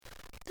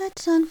bright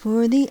sun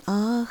for the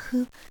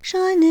Akhu,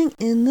 shining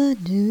in the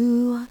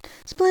Duat,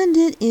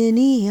 splendid in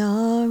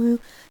Iaru.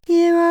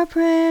 Hear our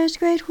prayers,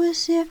 great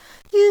Wesir,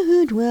 you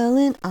who dwell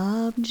in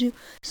Abdju,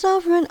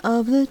 sovereign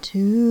of the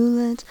two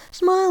lands,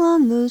 smile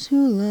on those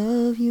who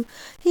love you.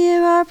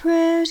 Hear our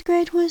prayers,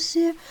 great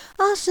Wesir,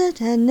 Aset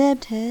and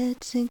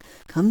Nebt-het sing,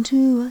 come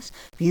to us,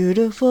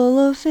 beautiful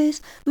of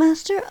face,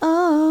 master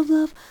of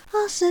love.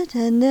 Aset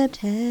and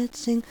Nebt-het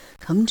sing,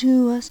 come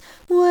to us,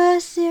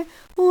 Wesir,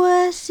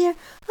 Wesir,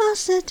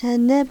 Aset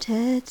and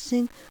Nebt-het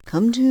sing,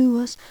 come to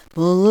us,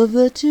 full of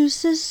the two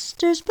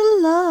sisters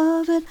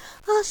beloved.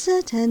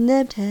 Aset and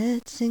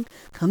Nebt-het sing,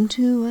 come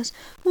to us,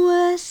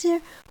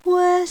 Wesir,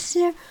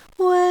 Wesir,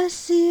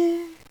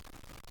 Wesir.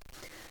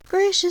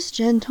 Gracious,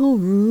 gentle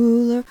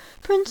ruler,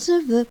 prince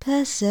of the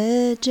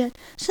Passejet,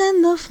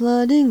 send the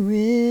flooding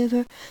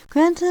river,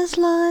 grant us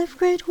life,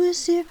 great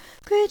Wesir,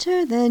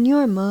 greater than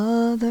your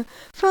mother.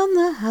 From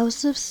the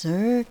house of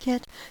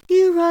Serket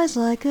you rise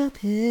like a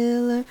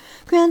pillar,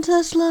 grant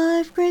us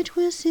life, great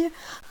Wesir.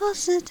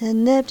 Aset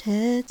and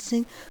Nebt-het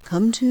sing,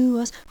 come to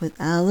us, with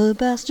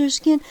alabaster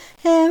skin,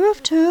 hair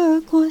of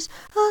turquoise.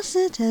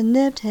 Aset and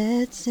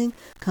Nebt-het sing,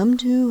 come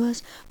to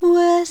us,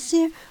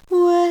 Wesir,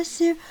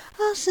 Wesir,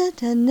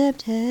 Aset and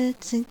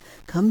Nebt-het sing,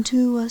 come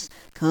to us,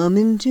 come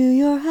into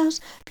your house,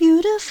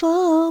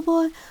 beautiful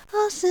boy.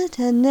 Aset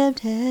and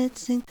Nebt-het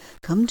sing,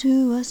 come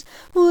to us,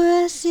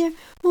 Wesir,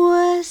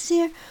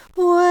 Wesir,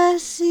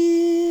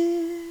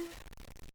 Wesir.